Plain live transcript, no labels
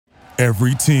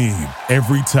Every team,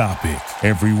 every topic,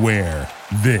 everywhere.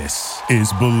 This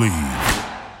is Believe.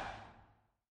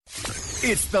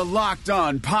 It's the Locked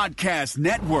On Podcast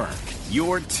Network,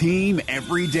 your team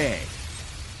every day.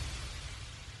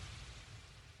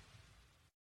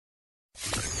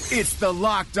 It's the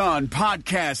Locked On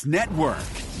Podcast Network,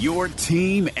 your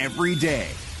team every day.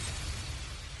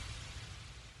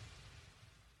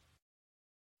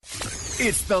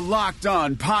 It's the Locked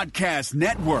On Podcast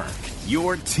Network,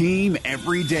 your team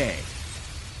every day.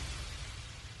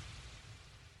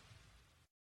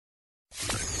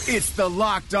 It's the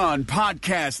Locked On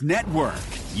Podcast Network,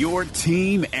 your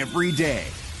team every day.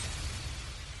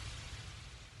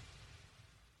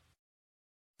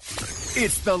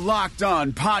 It's the Locked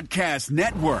On Podcast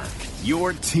Network,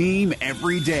 your team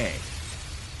every day.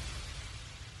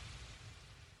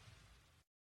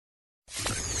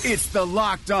 It's the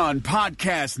Locked On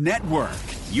Podcast Network,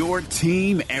 your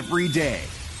team every day.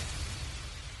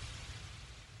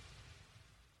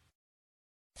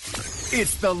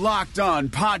 It's the Locked On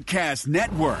Podcast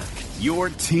Network, your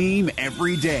team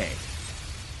every day.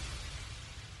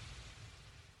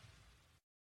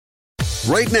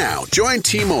 Right now, join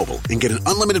T-Mobile and get an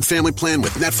unlimited family plan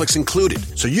with Netflix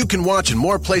included, so you can watch in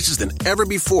more places than ever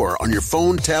before on your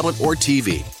phone, tablet, or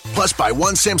TV. Plus, buy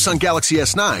one Samsung Galaxy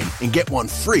S9 and get one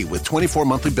free with 24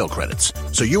 monthly bill credits,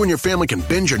 so you and your family can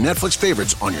binge your Netflix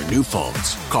favorites on your new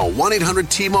phones. Call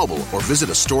 1-800-T-Mobile or visit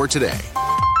a store today.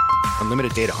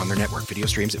 Unlimited data on their network. Video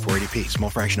streams at 480p.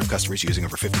 Small fraction of customers using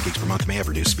over 50 gigs per month may have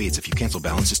reduced speeds. If you cancel,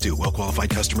 balance is due.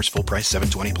 Well-qualified customers, full price,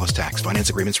 $720 plus tax.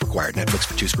 Finance agreements required. Netflix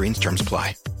for 2 screens. Terms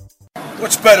apply.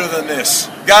 What's better than this?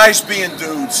 Guys being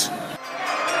dudes.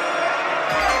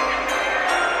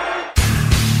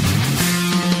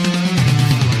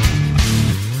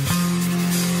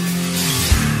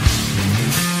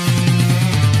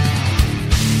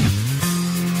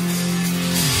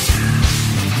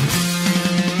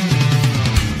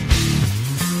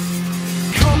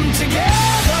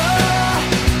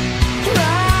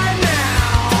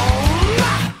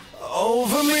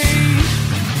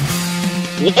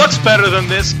 What's better than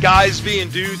this? Guys being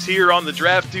dudes here on the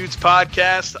Draft Dudes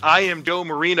podcast. I am Joe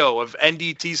Marino of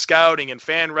NDT Scouting and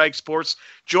FanRag Sports,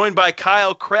 joined by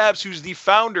Kyle Krabs, who's the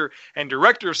founder and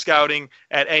director of scouting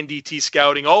at NDT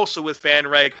Scouting, also with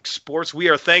FanRag Sports. We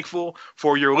are thankful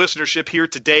for your listenership here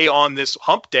today on this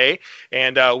hump day,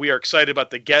 and we are excited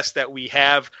about the guest that we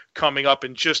have coming up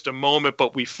in just a moment.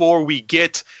 But before we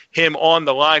get him on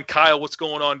the line, Kyle, what's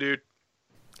going on, dude?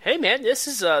 Hey, man, this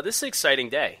is an exciting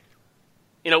day.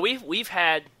 You know, we've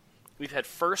had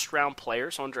first round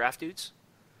players on Draft Dudes,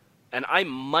 and I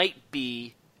might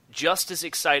be just as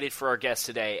excited for our guest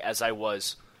today as I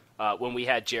was when we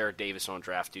had Jared Davis on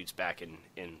Draft Dudes back in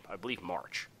I believe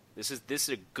March. This is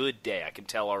a good day, I can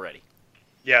tell already.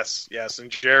 Yes, and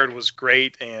Jared was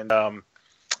great, and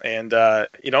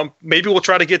you know, maybe we'll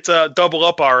try to get double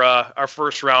up our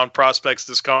first round prospects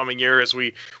this coming year as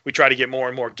we try to get more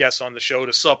and more guests on the show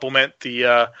to supplement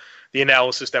the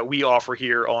analysis that we offer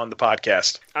here on the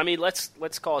podcast. I mean, let's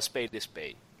call a spade a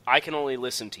spade. I can only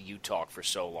listen to you talk for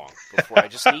so long before I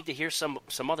just need to hear some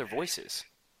other voices.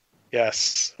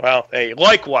 Yes. Well, hey,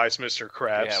 likewise, Mr.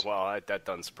 Krabs. Yeah, well, that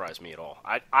doesn't surprise me at all.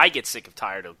 I get sick and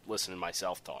tired of listening to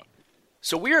myself talk.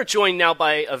 So we are joined now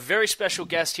by a very special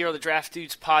guest here on the Draft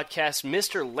Dudes podcast,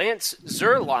 Mr. Lance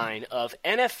Zierlein of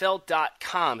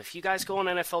NFL.com. If you guys go on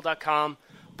NFL.com,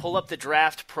 pull up the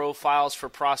draft profiles for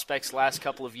prospects last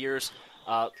couple of years.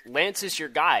 Lance is your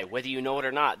guy, whether you know it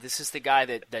or not. This is the guy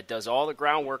that does all the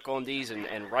groundwork on these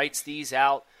and writes these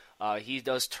out. He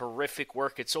does terrific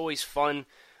work. It's always fun,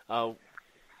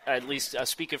 at least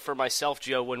speaking for myself,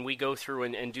 Joe, when we go through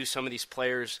and do some of these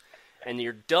players and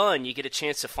you're done, you get a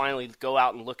chance to finally go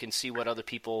out and look and see what other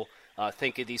people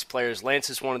think of these players. Lance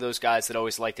is one of those guys that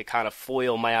always like to kind of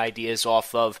foil my ideas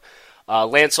off of.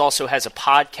 Lance also has a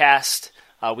podcast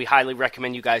we highly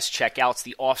recommend you guys check out. It's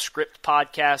the Off Script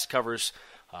podcast. Covers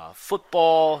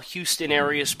football, Houston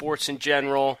area sports in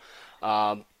general.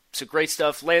 So great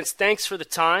stuff. Lance, thanks for the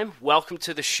time. Welcome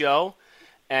to the show.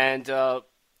 And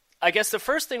I guess the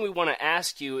first thing we want to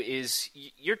ask you is,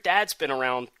 your dad's been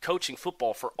around coaching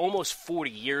football for almost 40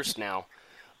 years now.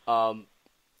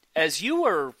 As you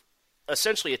were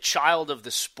essentially a child of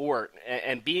the sport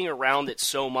and being around it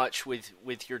so much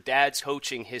with your dad's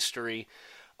coaching history,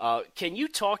 can you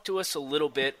talk to us a little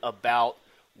bit about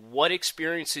what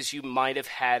experiences you might have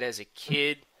had as a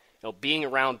kid, being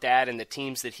around Dad and the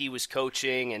teams that he was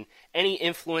coaching, and any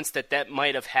influence that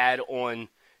might have had on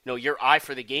your eye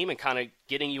for the game and kind of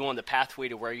getting you on the pathway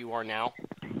to where you are now?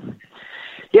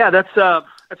 Yeah, that's a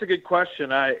good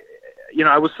question.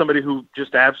 I was somebody who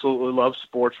just absolutely loved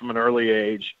sports from an early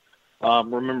age.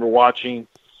 Remember watching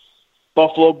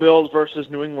Buffalo Bills versus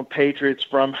New England Patriots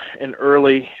from an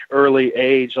early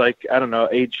age, like, I don't know,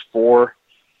 age 4.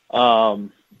 I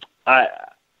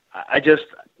just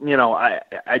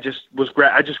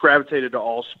gravitated to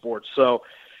all sports. So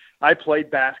I played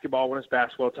basketball when it's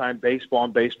basketball time, baseball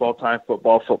and baseball time,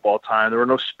 football time. There were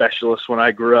no specialists when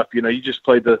I grew up. You just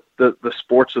played the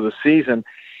sports of the season.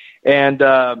 And,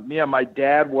 my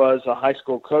dad was a high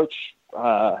school coach,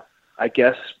 I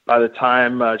guess, by the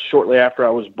time shortly after I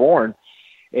was born,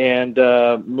 and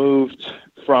moved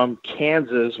from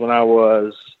Kansas when I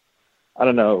was, I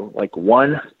don't know, like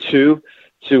 1, 2,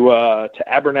 to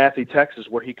Abernathy, Texas,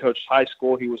 where he coached high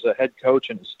school. He was a head coach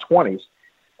in his 20s,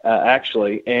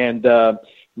 actually, and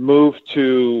moved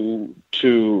to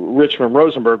Richmond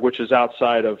Rosenberg, which is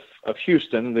outside of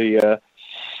Houston.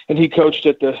 And he coached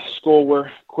at the school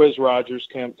where Quiz Rogers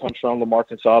comes from, Lamar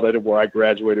Consolidated, where I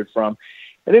graduated from.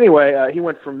 And anyway, he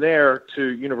went from there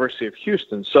to University of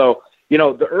Houston. So,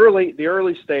 the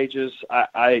early stages,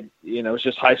 I it was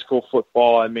just high school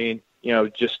football. I mean,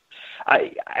 I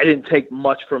didn't take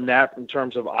much from that in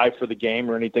terms of eye for the game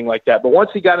or anything like that. But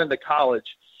once he got into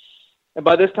college, and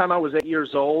by this time I was 8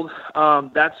 years old,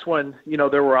 that's when,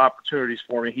 there were opportunities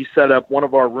for me. He set up one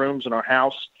of our rooms in our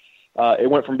house. It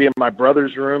went from being my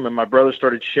brother's room, and my brother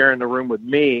started sharing the room with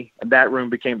me, and that room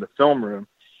became the film room.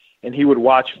 And he would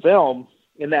watch film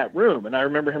in that room. And I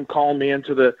remember him calling me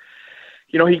into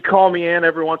he'd call me in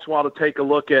every once in a while to take a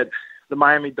look at the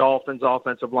Miami Dolphins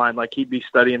offensive line. Like, he'd be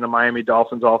studying the Miami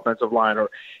Dolphins offensive line, or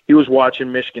he was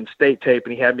watching Michigan State tape,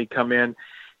 and he had me come in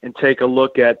and take a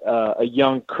look at a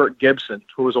young Kirk Gibson,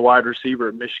 who was a wide receiver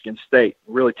at Michigan State,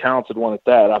 really talented one at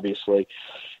that, obviously.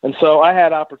 And so I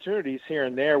had opportunities here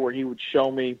and there where he would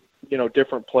show me,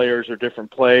 different players or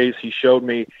different plays. He showed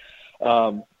me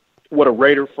what a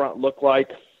Raider front looked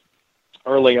like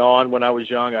early on when I was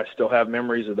young. I still have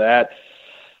memories of that.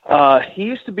 He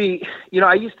used to be,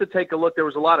 I used to take a look. There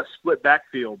was a lot of split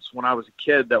backfields when I was a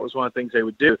kid. That was one of the things they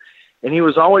would do. And he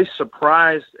was always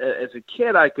surprised. As a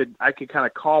kid, I could kind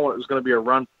of call when it was going to be a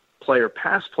run play or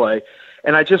pass play.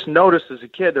 And I just noticed as a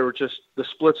kid, there were just the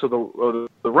splits of the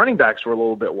running backs were a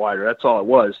little bit wider. That's all it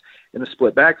was in the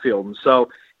split backfield. And so,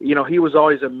 he was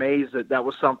always amazed that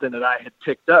was something that I had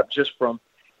picked up just from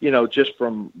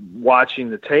watching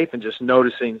the tape and just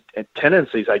noticing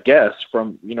tendencies, I guess,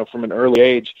 from an early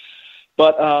age.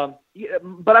 But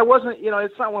I wasn't,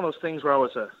 it's not one of those things where I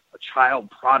was a child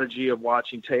prodigy of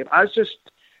watching tape. I just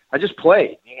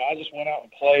played, I just went out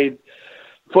and played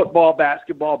football,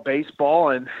 basketball, baseball,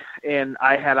 and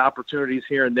I had opportunities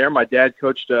here and there. My dad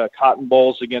coached Cotton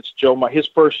Bowls against his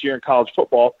first year in college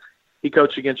football. He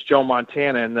coached against Joe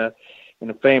Montana in the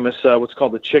famous what's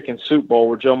called the Chicken Soup Bowl,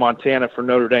 where Joe Montana for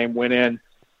Notre Dame went in.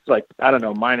 It's like, I don't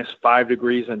know, -5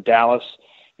 degrees in Dallas,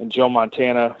 and Joe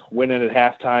Montana went in at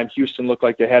halftime. Houston looked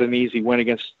like they had an easy win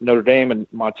against Notre Dame, and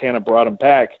Montana brought them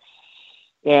back.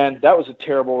 And that was a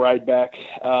terrible ride back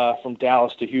from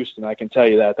Dallas to Houston. I can tell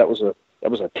you that. That was a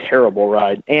terrible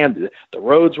ride. And the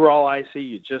roads were all icy.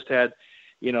 You just had,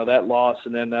 that loss.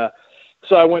 And then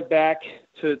so I went back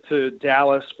to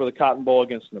Dallas for the Cotton Bowl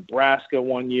against Nebraska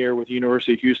one year with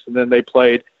University of Houston. Then they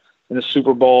played in the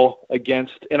Super Bowl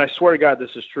against, and I swear to God,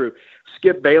 this is true,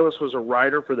 Skip Bayless was a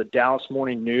writer for the Dallas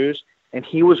Morning News, and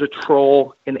he was a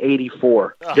troll in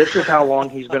 '84. This is how long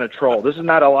he's been a troll. This is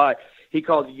not a lie. He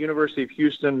called the University of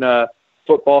Houston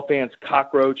football fans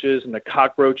cockroaches, and the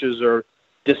cockroaches are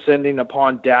descending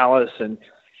upon Dallas. And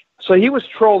so he was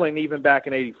trolling even back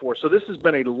in '84. So this has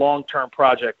been a long-term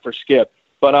project for Skip.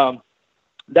 But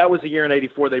that was the year in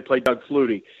 '84 they played Doug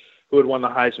Flutie, who had won the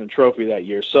Heisman Trophy that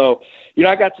year. So,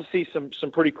 I got to see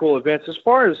some pretty cool events. As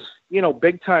far as,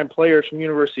 big-time players from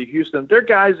University of Houston, they're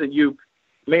guys that you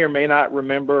may or may not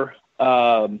remember.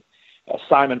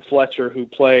 Simon Fletcher, who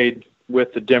played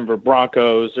with the Denver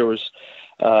Broncos. There was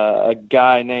a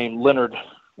guy named Leonard,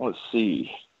 let's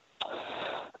see.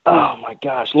 Oh, my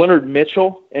gosh, Leonard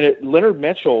Mitchell. And Leonard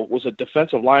Mitchell was a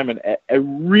defensive lineman, a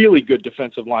really good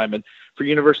defensive lineman for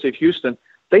University of Houston.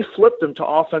 They flipped him to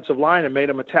offensive line and made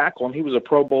him a tackle, and he was a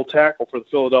Pro Bowl tackle for the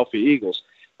Philadelphia Eagles.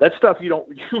 That stuff you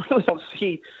really don't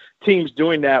see teams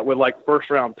doing that with like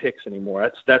first-round picks anymore.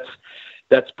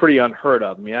 That's pretty unheard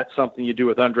of. I mean, that's something you do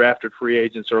with undrafted free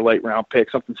agents or late-round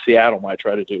picks, something Seattle might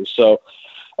try to do. So,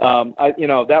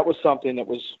 that was something that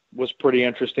was pretty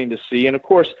interesting to see. And, of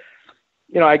course,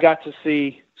 I got to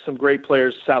see some great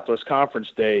players Southwest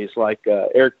Conference days like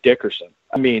Eric Dickerson.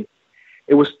 I mean,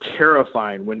 it was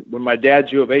terrifying when my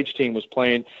dad's U of H team was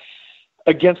playing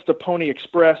against the Pony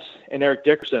Express and Eric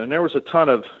Dickerson. And there was a ton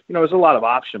of, there was a lot of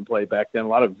option play back then, a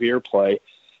lot of veer play,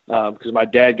 because my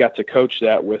dad got to coach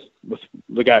that with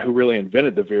the guy who really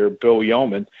invented the veer, Bill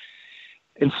Yeoman.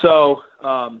 And so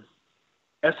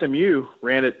SMU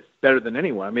ran it better than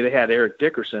anyone. I mean, they had Eric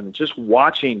Dickerson. Just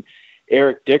watching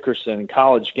Eric Dickerson in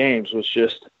college games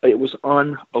it was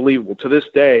unbelievable. To this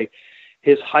day,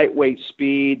 his height, weight,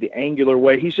 speed, the angular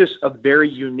way, he's just a very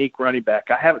unique running back.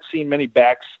 I haven't seen many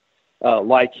backs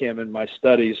like him in my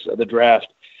studies of the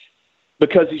draft,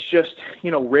 because he's just,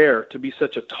 rare to be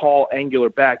such a tall, angular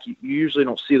back. You usually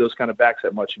don't see those kind of backs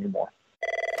that much anymore.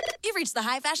 You've reached the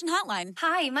High Fashion Hotline.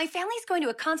 Hi, my family's going to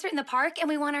a concert in the park, and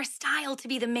we want our style to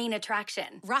be the main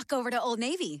attraction. Rock over to Old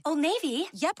Navy. Old Navy?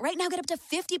 Yep, right now get up to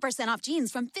 50% off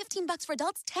jeans from $15 for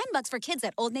adults, $10 for kids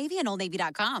at Old Navy and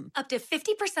OldNavy.com. Up to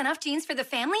 50% off jeans for the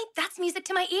family? That's music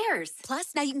to my ears. Plus,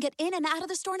 now you can get in and out of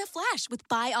the store in a flash with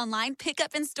buy online, pick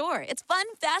up in store. It's fun,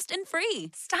 fast, and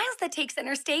free. Styles that take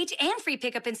center stage and free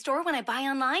pickup in store when I buy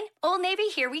online? Old Navy,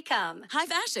 here we come. High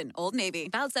fashion, Old Navy.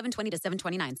 Valid 7/20 to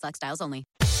 7/29. Select styles only.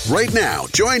 Right now,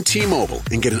 join T-Mobile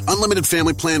and get an unlimited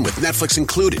family plan with Netflix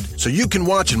included, so you can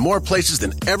watch in more places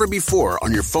than ever before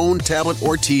on your phone, tablet,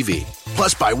 or TV.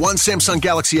 Plus, buy one Samsung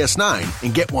Galaxy S9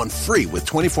 and get one free with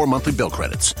 24 monthly bill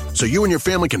credits, so you and your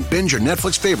family can binge your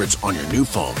Netflix favorites on your new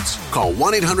phones. Call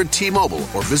 1-800-T-Mobile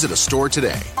or visit a store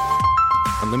today.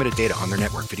 Unlimited data on their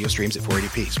network. Video streams at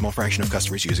 480p. Small fraction of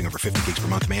customers using over 50 gigs per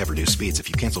month may have reduced speeds. If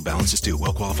you cancel, balance is due.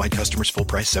 Well-qualified customers. Full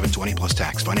price. $720 plus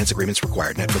tax. Finance agreements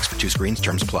required. Netflix for 2 screens.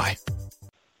 Terms apply.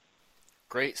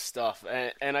 Great stuff.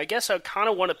 And I guess I kind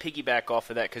of want to piggyback off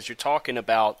of that, because you're talking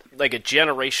about like a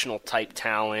generational type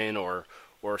talent or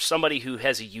somebody who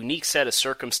has a unique set of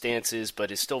circumstances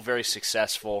but is still very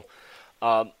successful.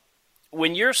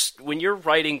 When you're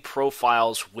writing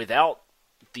profiles without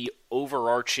the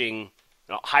overarching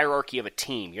hierarchy of a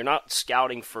team, you're not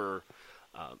scouting for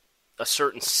a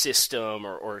certain system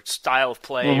or style of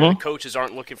play, or the coaches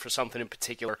aren't looking for something in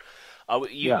particular.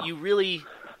 You really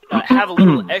have a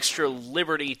little extra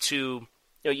liberty to,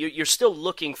 you're still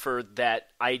looking for that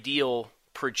ideal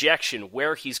projection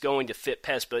where he's going to fit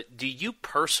best. But do you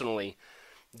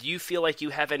feel like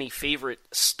you have any favorite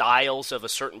styles of a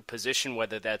certain position,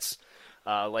 whether that's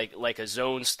like a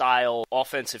zone style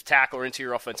offensive tackle or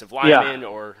interior offensive lineman?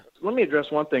 Or let me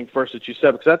address one thing first that you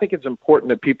said, because I think it's important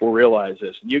that people realize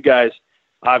this. And you guys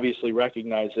obviously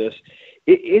recognize this.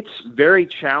 It's very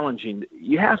challenging.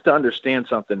 You have to understand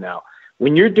something now.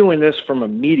 When you're doing this from a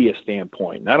media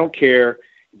standpoint, and I don't care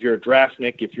if you're a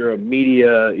draftnik, if you're a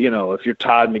media, if you're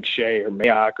Todd McShay or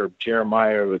Mayock or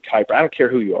Jeremiah or Kuiper, I don't care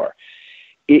who you are.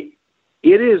 It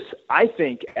is, I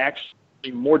think,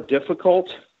 actually more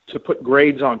difficult to put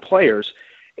grades on players,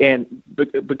 and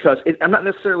because I'm not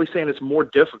necessarily saying it's more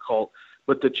difficult,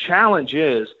 but the challenge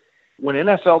is when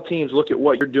NFL teams look at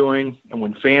what you're doing and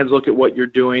when fans look at what you're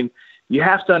doing, you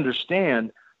have to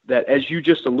understand that, as you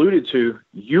just alluded to,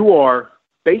 you are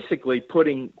basically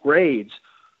putting grades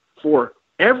for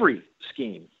every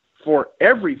scheme, for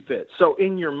every fit. So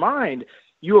in your mind,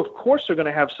 you of course are going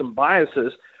to have some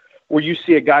biases where you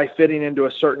see a guy fitting into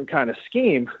a certain kind of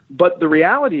scheme. But the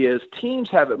reality is teams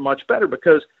have it much better,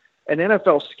 because an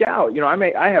NFL scout,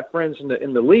 I have friends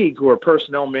in the league who are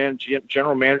personnel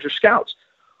general manager scouts,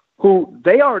 who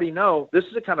they already know this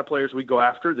is the kind of players we go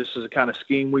after. This is the kind of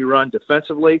scheme we run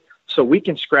defensively, so we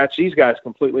can scratch these guys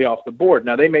completely off the board.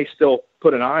 Now, they may still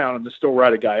put an eye on them to still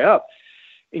write a guy up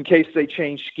in case they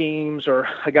change schemes or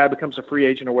a guy becomes a free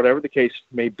agent or whatever the case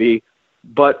may be.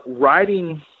 But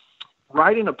writing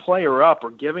a player up or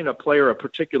giving a player a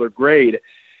particular grade,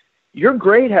 your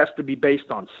grade has to be based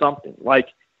on something, like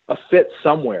a fit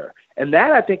somewhere. And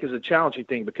that, I think, is a challenging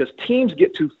thing, because teams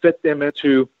get to fit them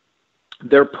into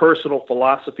their personal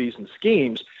philosophies and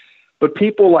schemes. But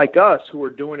people like us who are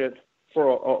doing it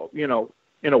for, in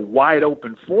a wide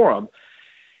open forum,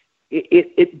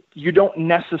 you don't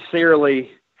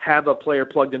necessarily have a player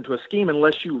plugged into a scheme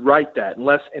unless you write that.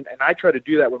 And I try to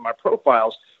do that with my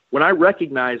profiles. When I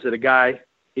recognize that a guy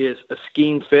is a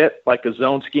scheme fit, like a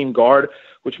zone scheme guard,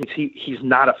 which means he's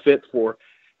not a fit for,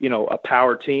 a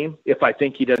power team. If I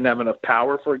think he doesn't have enough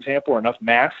power, for example, or enough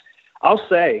mass, I'll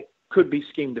say could be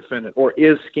scheme dependent or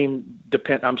is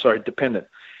dependent.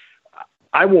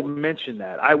 I will mention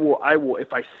that. I will,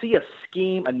 if I see a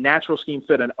scheme, a natural scheme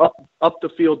fit, an up the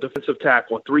field defensive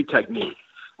tackle, a 3 technique,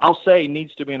 I'll say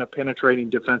needs to be in a penetrating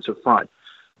defensive front.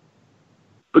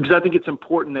 Because I think it's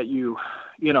important that you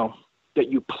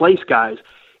place guys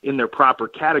in their proper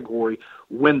category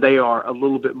when they are a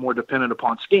little bit more dependent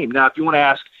upon scheme. Now, if you want to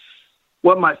ask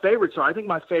what my favorites are, I think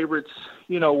my favorites,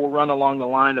 will run along the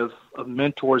line of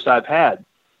mentors I've had.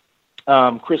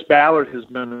 Chris Ballard has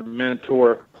been a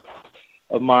mentor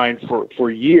of mine for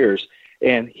years,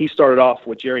 and he started off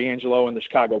with Jerry Angelo and the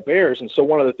Chicago Bears. And so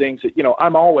one of the things that,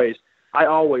 I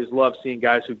always love seeing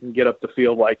guys who can get up the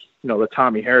field, like, the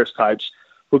Tommy Harris types,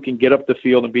 who can get up the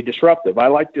field and be disruptive. I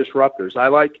like disruptors. I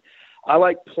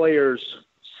like players,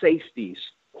 safeties,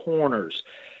 corners,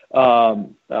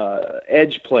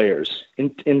 edge players,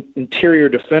 interior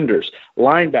defenders,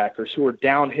 linebackers who are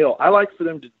downhill. I like for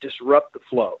them to disrupt the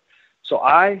flow. So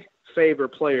I favor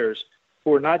players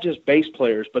who are not just base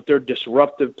players, but they're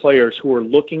disruptive players who are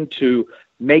looking to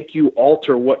make you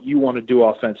alter what you want to do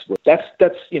offensively. That's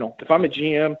if I'm a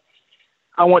GM,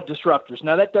 I want disruptors.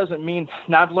 Now, that doesn't mean –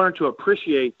 now I've learned to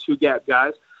appreciate two-gap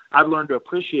guys. I've learned to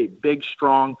appreciate big,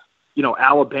 strong,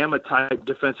 Alabama-type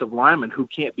defensive linemen who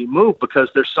can't be moved because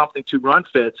there's something to run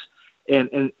fits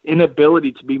and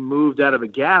inability to be moved out of a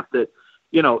gap that,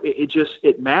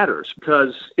 it matters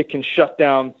because it can shut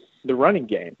down the running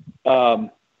game.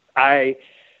 I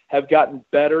have gotten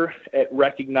better at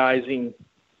recognizing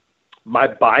my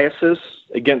biases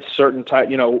against certain type,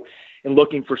 and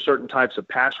looking for certain types of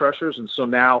pass rushers. And so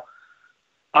now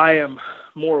I am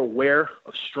more aware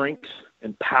of strength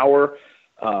and power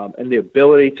and the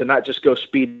ability to not just go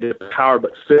speed to power,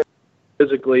 but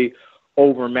physically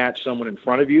overmatch someone in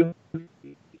front of you.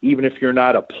 Even if you're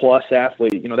not a plus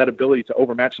athlete, that ability to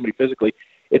overmatch somebody physically,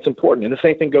 it's important. And the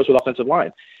same thing goes with offensive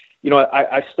line.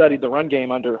 I studied the run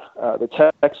game under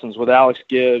the Texans with Alex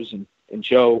Gibbs and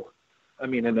Gary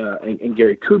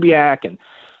Kubiak. And,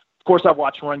 of course, I've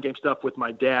watched run game stuff with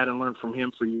my dad and learned from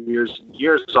him for years and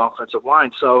years as offensive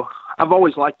line. So I've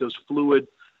always liked those fluid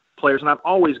players, and I'm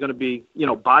always going to be,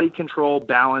 body control,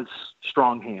 balance,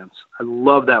 strong hands. I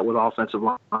love that with offensive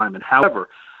linemen. However,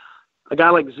 a guy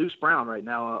like Zeus Brown right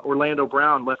now, Orlando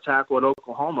Brown, left tackle at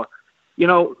Oklahoma,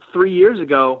 3 years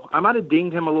ago, I might have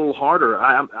dinged him a little harder.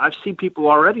 I've seen people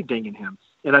already dinging him,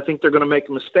 and I think they're going to make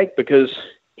a mistake because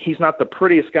he's not the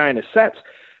prettiest guy in his sets.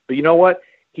 But you know what?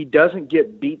 He doesn't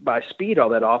get beat by speed all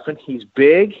that often. He's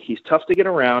big. He's tough to get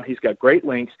around. He's got great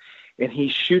length, and he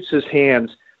shoots his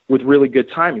hands with really good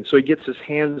timing. So he gets his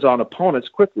hands on opponents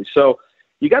quickly. So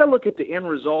you got to look at the end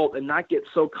result and not get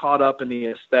so caught up in the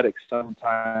aesthetics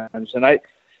sometimes. And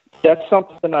that's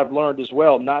something I've learned as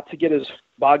well, not to get as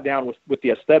bogged down with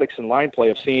the aesthetics and line play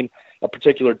of seeing a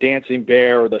particular dancing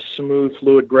bear or the smooth,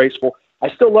 fluid, graceful. I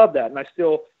still love that, and I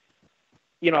still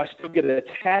get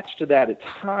attached to that at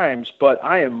times, but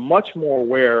I am much more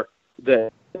aware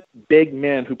that big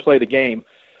men who play the game,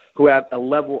 who have a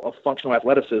level of functional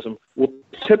athleticism, will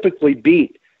typically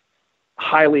beat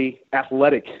highly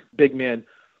athletic big men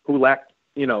who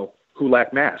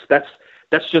lack mass.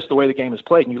 That's just the way the game is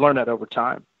played, and you learn that over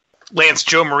time. Lance,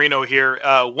 Joe Marino here.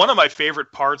 One of my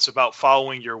favorite parts about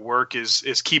following your work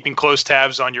is keeping close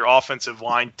tabs on your offensive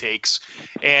line takes.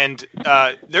 And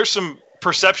there's some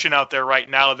perception out there right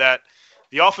now that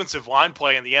the offensive line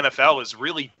play in the NFL is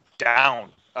really down.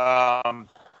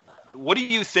 What do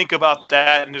you think about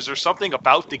that? And is there something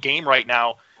about the game right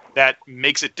now that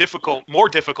makes it more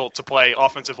difficult to play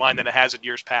offensive line than it has in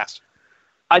years past?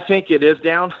 I think it is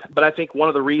down, but I think one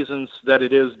of the reasons that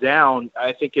it is down,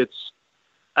 I think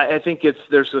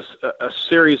there's a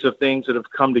series of things that have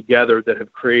come together that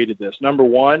have created this. Number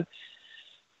one,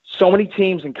 so many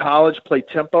teams in college play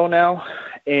tempo now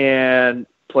and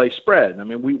play spread. I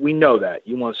mean, we know that.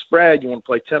 You want to spread, you want to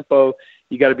play tempo,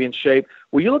 you got to be in shape.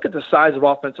 Well, you look at the size of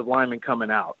offensive linemen coming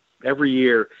out every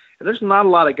year, and there's not a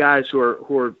lot of guys who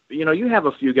are you have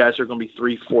a few guys who are going to be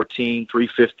 314,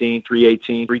 315,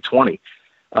 318, 320.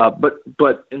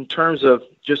 But in terms of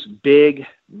just big,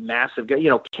 massive guys,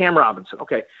 Cam Robinson,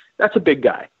 okay, that's a big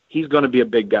guy. He's going to be a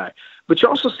big guy. But you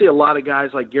also see a lot of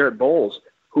guys like Garrett Bowles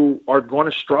who are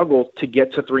going to struggle to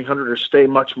get to 300 or stay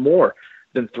much more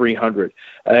than 300.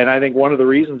 And I think one of the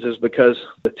reasons is because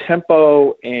the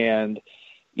tempo and,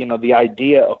 the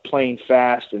idea of playing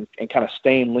fast and kind of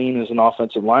staying lean as an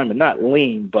offensive lineman, not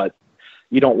lean, but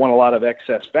you don't want a lot of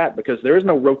excess fat because there is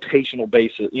no rotational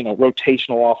basis,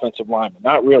 rotational offensive lineman,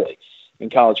 not really in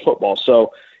college football.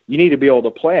 So you need to be able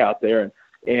to play out there.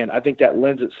 And I think that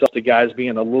lends itself to guys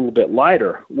being a little bit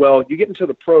lighter. Well, you get into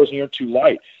the pros and you're too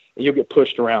light and you'll get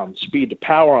pushed around. Speed to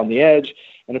power on the edge.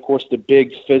 And of course the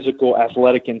big physical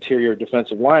athletic interior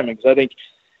defensive linemen. Because I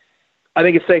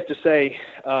think it's safe to say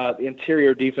the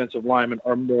interior defensive linemen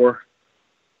are more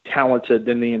talented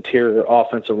than the interior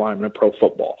offensive linemen in pro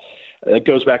football. It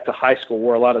goes back to high school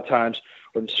where a lot of times,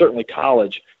 or certainly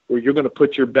college, where you're going to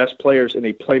put your best players in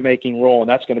a playmaking role, and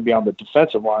that's going to be on the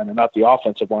defensive line and not the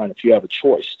offensive line if you have a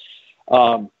choice.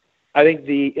 I think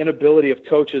the inability of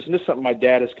coaches, and this is something my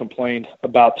dad has complained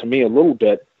about to me a little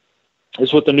bit,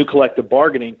 is with the new collective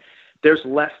bargaining, there's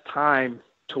less time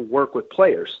to work with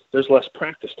players. There's less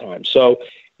practice time. So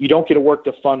you don't get to work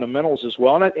the fundamentals as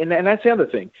well. And that's the other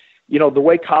thing. You know, the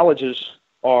way colleges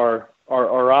are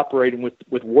operating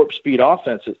with warp speed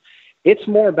offenses, it's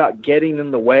more about getting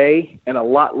in the way and a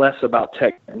lot less about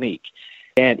technique.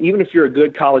 And even if you're a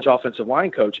good college offensive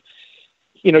line coach,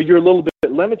 you know, you're a little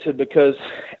bit limited because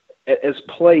as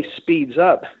play speeds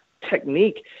up,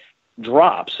 technique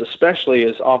drops, especially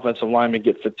as offensive linemen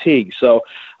get fatigued. So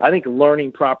I think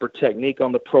learning proper technique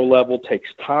on the pro level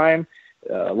takes time.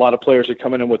 A lot of players are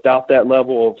coming in without that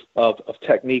level of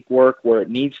technique work where it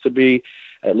needs to be,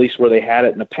 at least where they had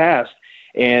it in the past.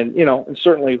 And, you know, and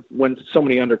certainly when so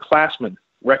many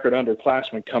record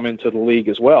underclassmen come into the league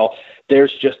as well,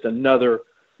 there's just another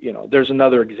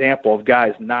example of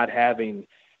guys not having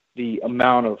the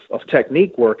amount of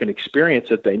technique work and experience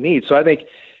that they need. So I think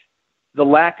the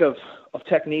lack of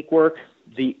technique work,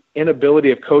 the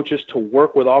inability of coaches to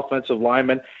work with offensive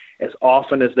linemen as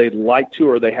often as they'd like to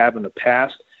or they have in the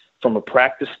past from a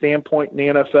practice standpoint in the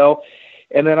NFL.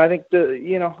 And then I think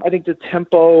the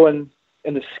tempo and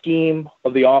the scheme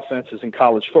of the offenses in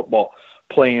college football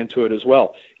play into it as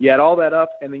well. You add all that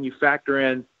up, and then you factor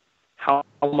in how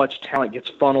much talent gets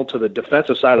funneled to the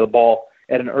defensive side of the ball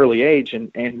at an early age,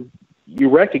 and you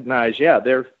recognize,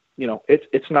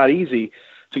 it's not easy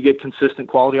to get consistent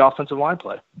quality offensive line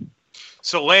play.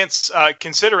 So, Lance,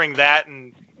 considering that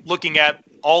and looking at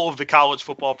all of the college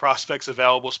football prospects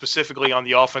available, specifically on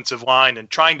the offensive line, and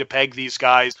trying to peg these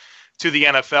guys to the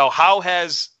NFL, how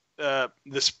has the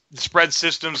spread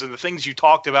systems and the things you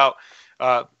talked about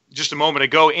just a moment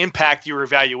ago impact your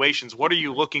evaluations? What are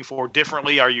you looking for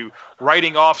differently? Are you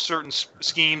writing off certain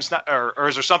schemes, or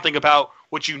is there something about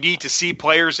what you need to see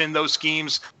players in those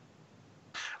schemes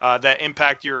that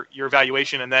impact your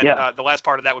evaluation? And then the last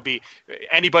part of that would be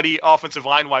anybody offensive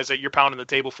line-wise that you're pounding the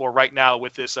table for right now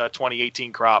with this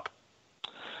 2018 crop.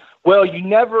 Well, you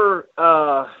never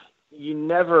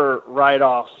write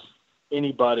off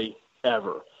anybody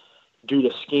ever due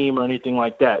to scheme or anything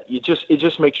like that. It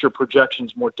just makes your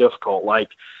projections more difficult. Like,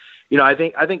 you know, I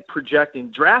think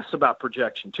projecting, draft's about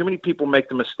projection. Too many people make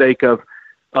the mistake of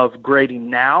grading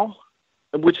now,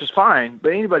 which is fine,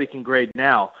 but anybody can grade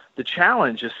now. The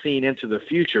challenge is seeing into the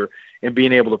future and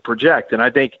being able to project. And I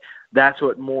think that's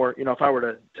what more, you know, if I were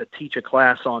to teach a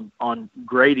class on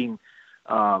grading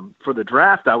for the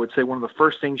draft, I would say one of the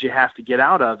first things you have to get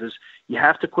out of is you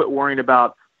have to quit worrying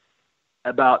about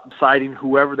deciding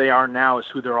whoever they are now is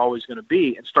who they're always going to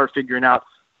be, and start figuring out,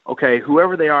 okay,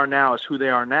 whoever they are now is who they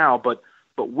are now, but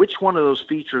which one of those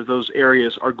features, those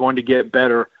areas are going to get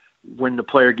better when the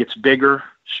player gets bigger,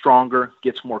 stronger,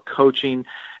 gets more coaching,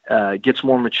 gets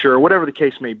more mature, whatever the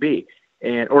case may be,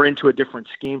 or into a different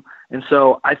scheme. And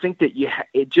so I think that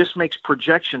it just makes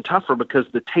projection tougher because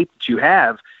the tape that you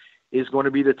have is going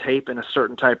to be the tape in a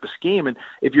certain type of scheme. And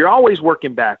if you're always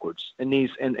working backwards in these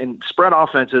and spread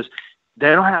offenses, you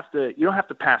don't have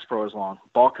to pass pro as long.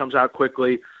 Ball comes out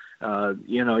quickly.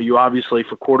 You obviously,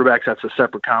 for quarterbacks, that's a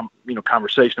separate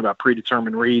conversation about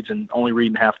predetermined reads and only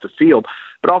reading half the field.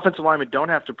 But offensive linemen don't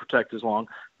have to protect as long.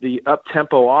 The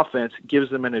up-tempo offense gives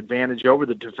them an advantage over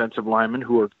the defensive linemen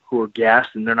who are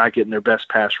gassed and they're not getting their best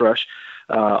pass rush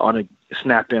on a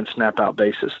snap-in, snap-out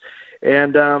basis.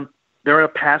 And they're in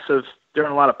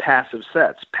a lot of passive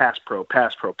sets, pass pro,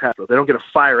 pass pro, pass pro. They don't get to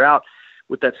fire out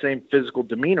with that same physical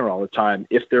demeanor all the time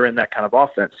if they're in that kind of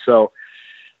offense. So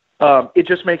it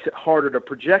just makes it harder to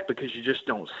project because you just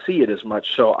don't see it as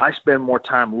much. So I spend more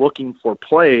time looking for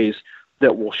plays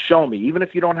that will show me. Even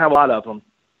if you don't have a lot of them,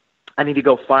 I need to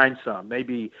go find some.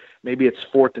 Maybe it's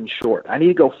fourth and short. I need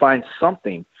to go find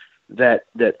something that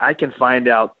I can find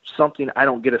out, something I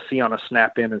don't get to see on a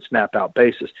snap-in and snap-out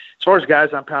basis. As far as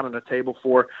guys I'm pounding the table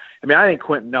for, I mean, I think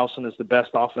Quentin Nelson is the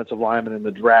best offensive lineman in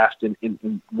the draft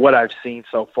in what I've seen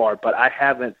so far. But I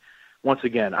haven't. Once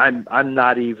again, I'm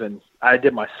not even. I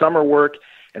did my summer work,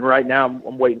 and right now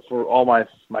I'm waiting for all my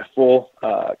full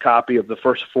copy of the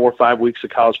first 4 or 5 weeks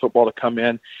of college football to come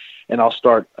in, and I'll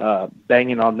start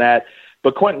banging on that.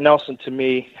 But Quentin Nelson, to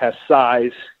me, has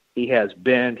size. He has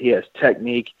bend. He has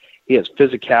technique. He has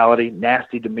physicality,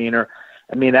 nasty demeanor.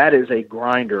 I mean, that is a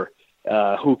grinder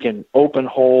who can open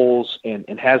holes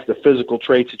and has the physical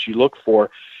traits that you look for.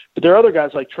 But there are other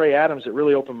guys like Trey Adams that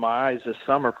really opened my eyes this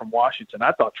summer from Washington.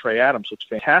 I thought Trey Adams looked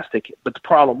fantastic, but the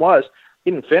problem was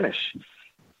he didn't finish.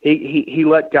 He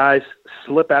let guys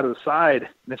slip out of the side,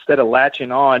 and instead of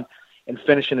latching on and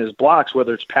finishing his blocks,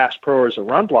 whether it's pass pro or as a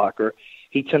run blocker,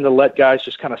 he tended to let guys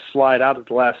just kind of slide out at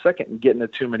the last second and get into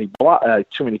too many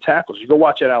tackles. You go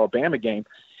watch that Alabama game,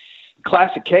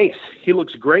 classic case. He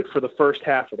looks great for the first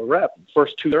half of the rep,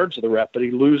 first 2/3 of the rep, but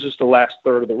he loses the last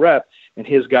third of the rep, and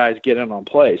his guys get in on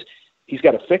plays. He's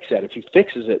got to fix that. If he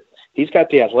fixes it, he's got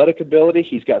the athletic ability,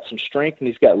 he's got some strength, and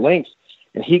he's got length,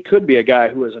 and he could be a guy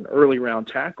who is an early round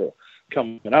tackle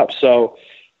coming up. So,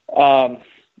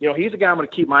 he's a guy I'm going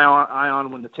to keep my eye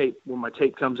on when my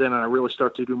tape comes in and I really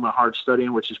start to do my hard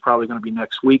studying, which is probably going to be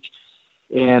next week.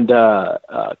 And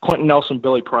Quentin Nelson,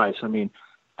 Billy Price. I mean,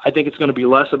 I think it's going to be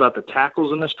less about the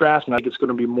tackles in this draft, and I think it's going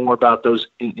to be more about those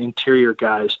interior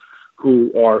guys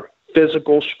who are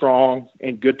physical, strong,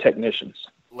 and good technicians.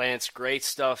 Lance, great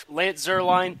stuff. Lance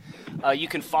Zierlein, you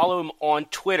can follow him on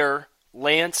Twitter,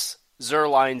 Lance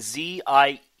Zierlein,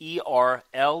 Zierlein.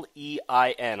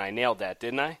 I nailed that,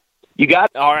 didn't I? You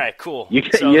got it. All right, cool.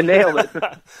 You nailed it.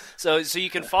 So you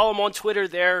can follow him on Twitter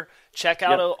there. Check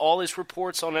out all his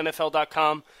reports on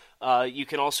NFL.com. You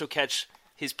can also catch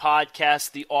his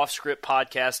podcast, the Off Script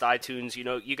Podcast, iTunes.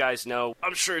 You guys know.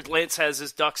 I'm sure Lance has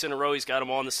his ducks in a row. He's got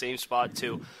them all in the same spot,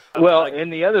 too. Well,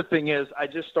 and the other thing is, I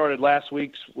just started last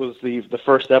week's was the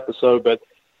first episode, but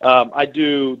I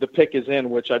do The Pick Is In,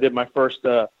 which I did my first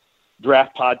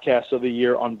draft podcast of the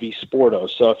year on V-Sporto.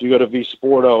 So if you go to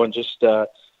V-Sporto and just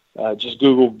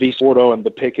Google V-Sporto and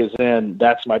The Pick Is In,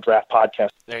 that's my draft podcast.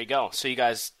 There you go. So you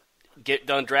guys get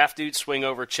done Draft Dude, swing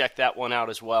over, check that one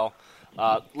out as well.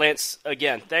 Lance,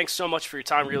 again, thanks so much for your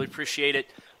time. Really appreciate it.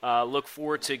 Look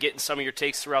forward to getting some of your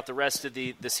takes throughout the rest of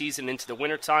the season into the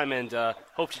wintertime, and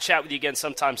hope to chat with you again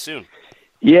sometime soon.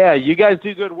 Yeah, you guys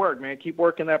do good work, man. Keep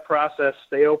working that process.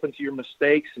 Stay open to your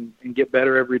mistakes and get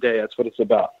better every day. That's what it's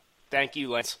about. Thank you,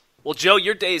 Lance. Well, Joe,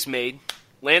 your day's made.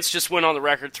 Lance just went on the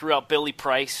record, threw out Billy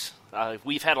Price.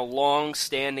 We've had a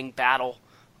long-standing battle.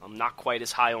 I'm not quite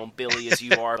as high on Billy as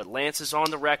you are, but Lance is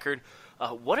on the record.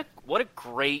 What a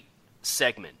great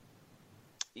segment.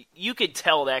 You could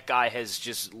tell that guy has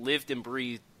just lived and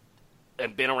breathed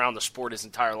and been around the sport his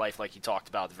entire life, like he talked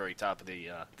about at the very top of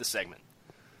the segment.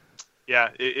 Yeah,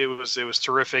 it was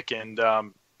terrific, and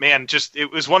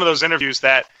it was one of those interviews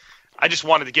that I just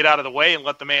wanted to get out of the way and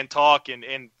let the man talk,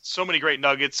 and so many great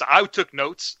nuggets. I took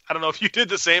notes. I don't know if you did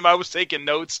the same. I was taking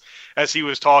notes as he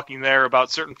was talking there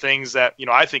about certain things that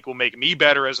I think will make me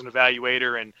better as an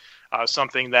evaluator, and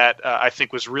something that I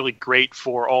think was really great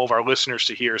for all of our listeners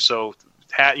to hear. So,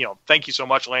 thank you so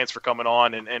much, Lance, for coming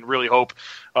on, and really hope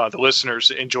the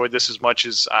listeners enjoyed this as much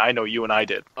as I know you and I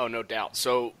did. Oh, no doubt.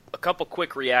 So a couple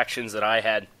quick reactions that I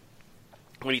had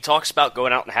when he talks about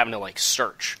going out and having to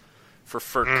search for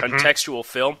contextual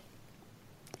film.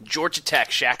 Georgia Tech,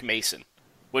 Shaq Mason.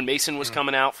 When Mason was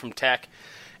coming out from Tech,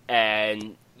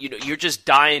 and you're just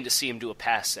dying to see him do a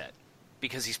pass set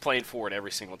because he's playing forward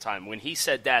every single time. When he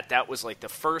said that was the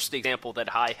first example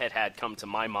that I had come to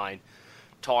my mind,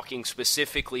 talking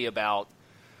specifically about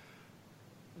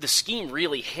the scheme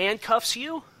really handcuffs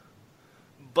you,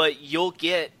 but you'll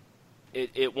get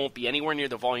it won't be anywhere near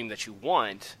the volume that you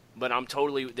want. But I'm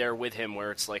totally there with him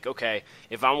where it's okay,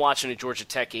 if I'm watching a Georgia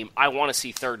Tech game, I want to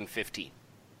see 3rd and 15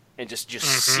 and just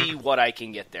see what I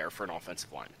can get there for an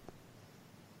offensive line.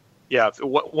 Yeah,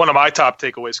 one of my top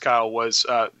takeaways, Kyle, was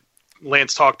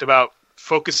Lance talked about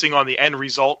focusing on the end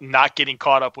result, not getting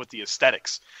caught up with the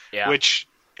aesthetics, which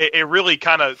it really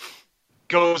kind of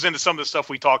goes into some of the stuff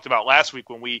we talked about last week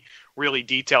when we really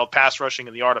detailed pass rushing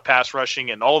and the art of pass rushing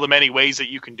and all the many ways that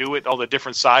you can do it, all the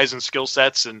different size and skill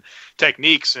sets and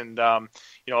techniques. And,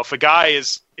 if a guy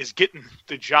is getting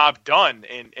the job done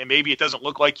and maybe it doesn't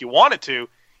look like you want it to,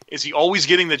 is he always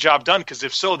getting the job done? Because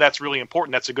if so, that's really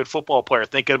important. That's a good football player.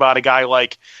 Thinking about a guy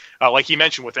like he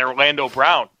mentioned with Orlando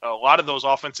Brown, a lot of those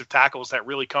offensive tackles that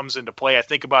really comes into play. I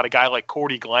think about a guy like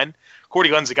Cordy Glenn. Cordy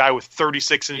Glenn's a guy with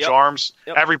 36-inch arms.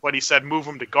 Yep. Everybody said move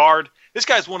him to guard. This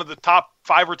guy's one of the top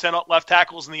 5 or 10 left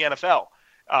tackles in the NFL.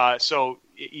 So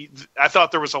I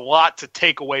thought there was a lot to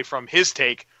take away from his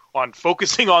take on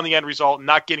focusing on the end result and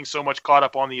not getting so much caught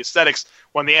up on the aesthetics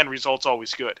when the end result's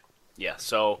always good. Yeah,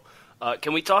 so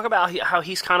can we talk about how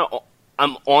he's kind of –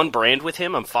 I'm on brand with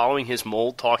him. I'm following his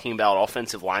mold talking about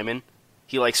offensive linemen.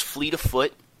 He likes fleet of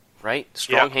foot, right?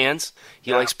 Strong hands.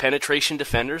 He likes penetration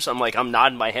defenders. I'm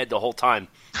nodding my head the whole time.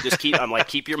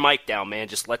 Keep your mic down, man.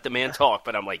 Just let the man talk.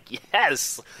 But I'm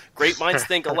yes, great minds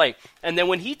think alike. And then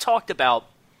when he was talking about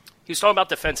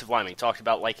defensive linemen, he talked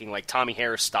about liking Tommy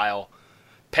Harris style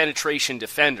penetration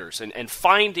defenders and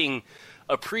finding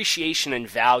appreciation and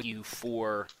value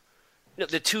for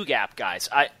the two-gap guys.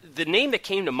 The name that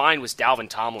came to mind was Dalvin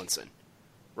Tomlinson,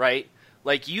 right?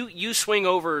 You swing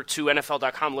over to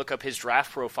NFL.com, look up his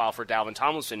draft profile for Dalvin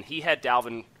Tomlinson. He had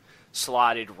Dalvin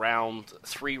slotted round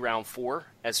 3, round 4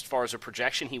 as far as a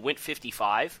projection. He went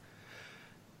 55,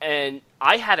 and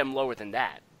I had him lower than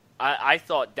that. I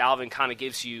thought Dalvin kind of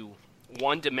gives you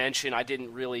one dimension. I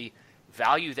didn't really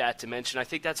value that dimension. I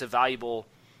think that's a valuable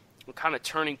kind of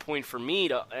turning point for me.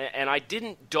 And I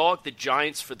didn't dog the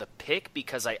Giants for the pick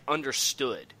because I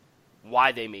understood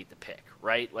why they made the pick,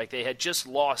 right? Like, they had just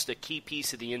lost a key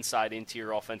piece of the inside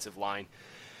interior offensive line.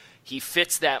 He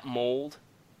fits that mold.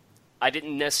 I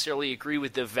didn't necessarily agree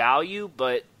with the value,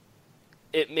 but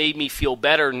it made me feel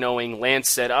better knowing Lance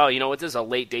said, oh, you know what, this is a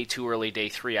late day 2, early day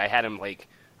 3. I had him, like,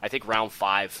 I think round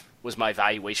 5 was my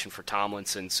valuation for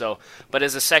Tomlinson. So, but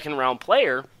as a second-round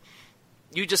player,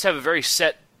 you just have a very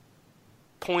set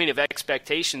point of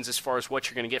expectations as far as what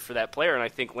you're going to get for that player, and I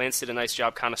think Lance did a nice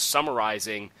job kind of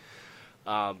summarizing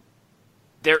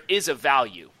there is a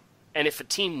value. And if a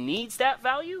team needs that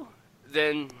value,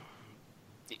 then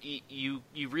you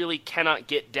really cannot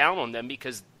get down on them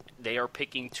because they are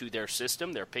picking to their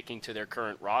system, they're picking to their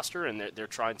current roster, and they're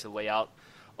trying to lay out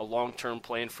a long-term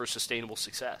plan for sustainable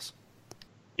success.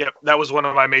 Yep, that was one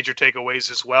of my major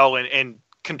takeaways as well, and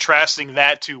contrasting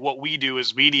that to what we do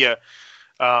as media,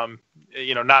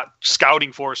 not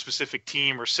scouting for a specific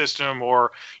team or system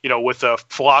or, with the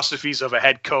philosophies of a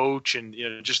head coach and,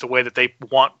 just the way that they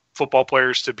want football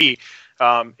players to be.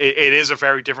 It is a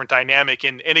very different dynamic,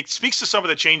 and it speaks to some of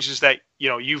the changes that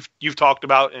you've talked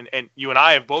about, and you and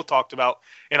I have both talked about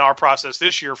in our process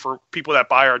this year for people that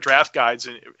buy our draft guides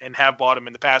and have bought them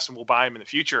in the past and will buy them in the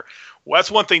future. Well,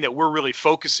 that's one thing that we're really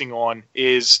focusing on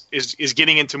is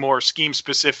getting into more scheme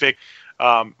specific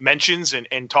mentions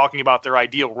and talking about their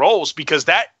ideal roles, because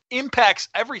that impacts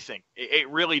everything. It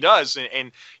really does,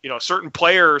 and certain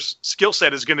players' skill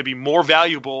set is going to be more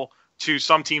valuable to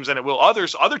some teams than it will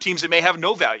others. Other teams, it may have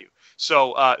no value.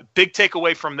 So big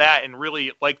takeaway from that, and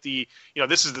really like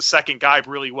this is the second guy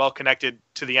really well connected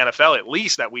to the NFL, at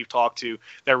least that we've talked to,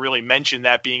 that really mentioned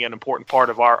that being an important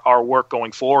part of our work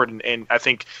going forward. And I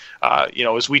think,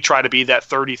 as we try to be that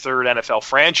 33rd NFL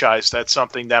franchise, that's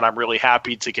something that I'm really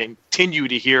happy to continue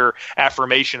to hear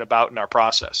affirmation about in our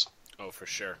process. Oh, for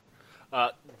sure.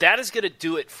 That is going to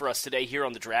do it for us today here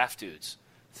on the Draft Dudes.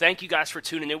 Thank you guys for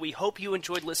tuning in. We hope you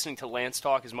enjoyed listening to Lance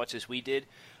talk as much as we did.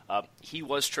 He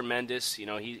was tremendous.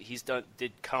 He's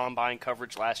did combine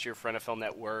coverage last year for NFL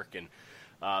Network, and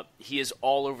he is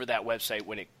all over that website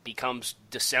when it becomes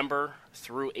December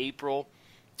through April.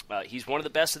 He's one of the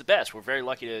best of the best. We're very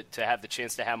lucky to have the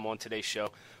chance to have him on today's show.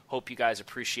 Hope you guys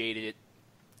appreciated it.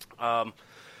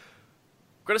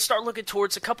 We're going to start looking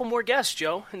towards a couple more guests,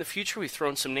 Joe. In the future, we've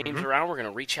thrown some names around. We're going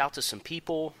to reach out to some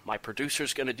people. My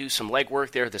producer's going to do some legwork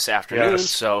there this afternoon.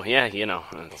 Yes. So, yeah,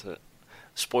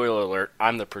 spoiler alert,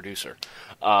 I'm the producer.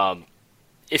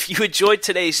 If you enjoyed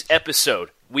today's episode,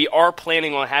 we are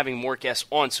planning on having more guests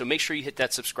on, so make sure you hit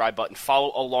that subscribe button.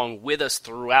 Follow along with us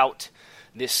throughout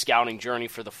this scouting journey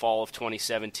for the fall of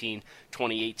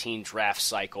 2017-2018 draft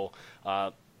cycle.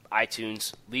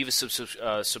 iTunes, leave us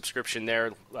a subscription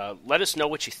there. Let us know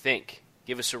what you think.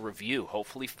 Give us a review,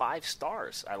 hopefully 5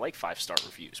 stars. I like 5-star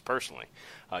reviews, personally.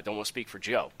 Don't want to speak for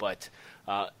Joe, but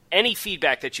any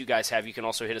feedback that you guys have, you can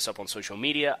also hit us up on social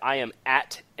media. I am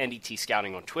at NDT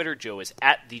Scouting on Twitter. Joe is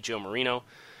at the Joe Marino.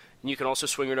 And you can also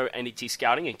swing over to NDT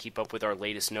Scouting and keep up with our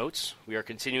latest notes. We are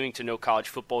continuing to know college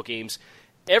football games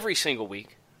every single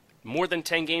week, more than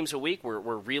 10 games a week. We're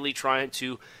really trying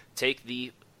to take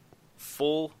the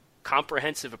full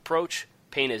comprehensive approach,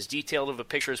 paint as detailed of a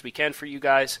picture as we can for you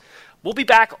guys. We'll be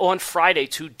back on Friday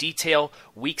to detail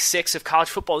Week 6 of college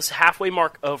football. This is the halfway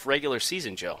mark of regular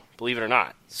season, Joe, believe it or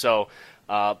not. So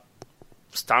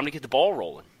it's time to get the ball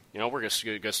rolling. We're going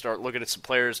to start looking at some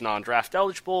players non-draft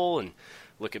eligible and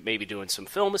look at maybe doing some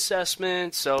film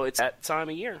assessments. So it's that time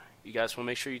of year. You guys want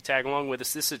to make sure you tag along with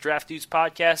us. This is Draft Dudes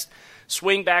Podcast.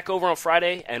 Swing back over on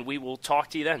Friday, and we will talk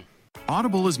to you then.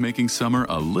 Audible is making summer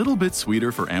a little bit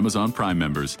sweeter for Amazon Prime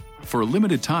members. For a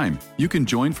limited time, you can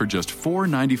join for just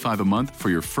 $4.95 a month for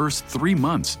your first 3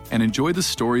 months and enjoy the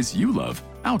stories you love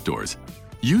outdoors.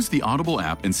 Use the Audible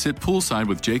app and sit poolside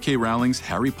with J.K. Rowling's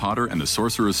Harry Potter and the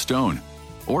Sorcerer's Stone,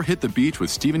 or hit the beach with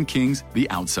Stephen King's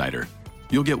The Outsider.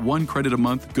 You'll get 1 credit a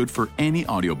month, good for any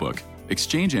audiobook.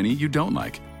 Exchange any you don't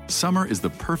like. Summer is the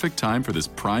perfect time for this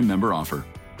Prime member offer.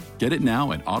 Get it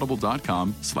now at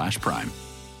audible.com/Prime.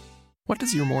 What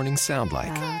does your morning sound like?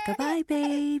 Rock-a-bye,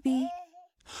 baby.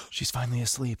 She's finally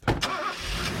asleep.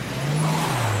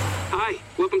 Hi,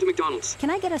 welcome to McDonald's. Can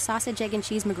I get a sausage, egg, and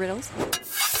cheese McGriddles?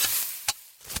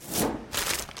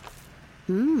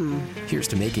 Here's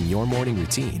to making your morning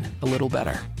routine a little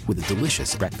better with a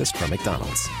delicious breakfast from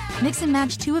McDonald's. Mix and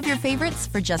match 2 of your favorites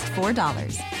for just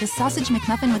 $4. The Sausage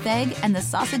McMuffin with egg and the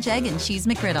Sausage, egg, and cheese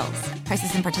McGriddles.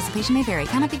 Prices and participation may vary.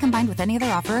 Cannot be combined with any other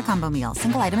offer or combo meal.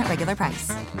 Single item at regular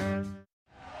price.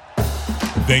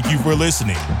 Thank you for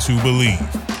listening to Believe.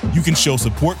 You can show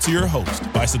support to your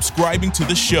host by subscribing to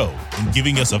the show and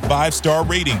giving us a 5-star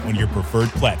rating on your preferred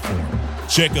platform.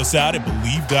 Check us out at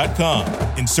Believe.com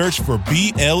and search for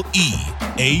BLEAV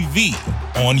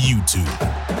on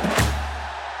YouTube.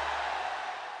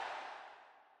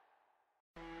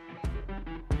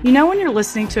 You know when you're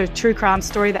listening to a true crime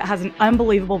story that has an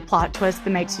unbelievable plot twist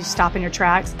that makes you stop in your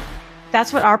tracks?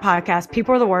 That's what our podcast,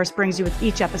 People Are the Worst, brings you with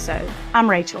each episode. I'm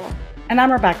Rachel. And I'm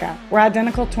Rebecca. We're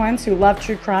identical twins who love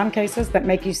true crime cases that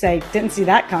make you say, didn't see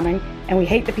that coming, and we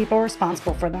hate the people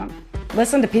responsible for them.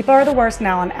 Listen to People Are the Worst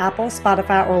now on Apple,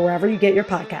 Spotify, or wherever you get your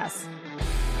podcasts.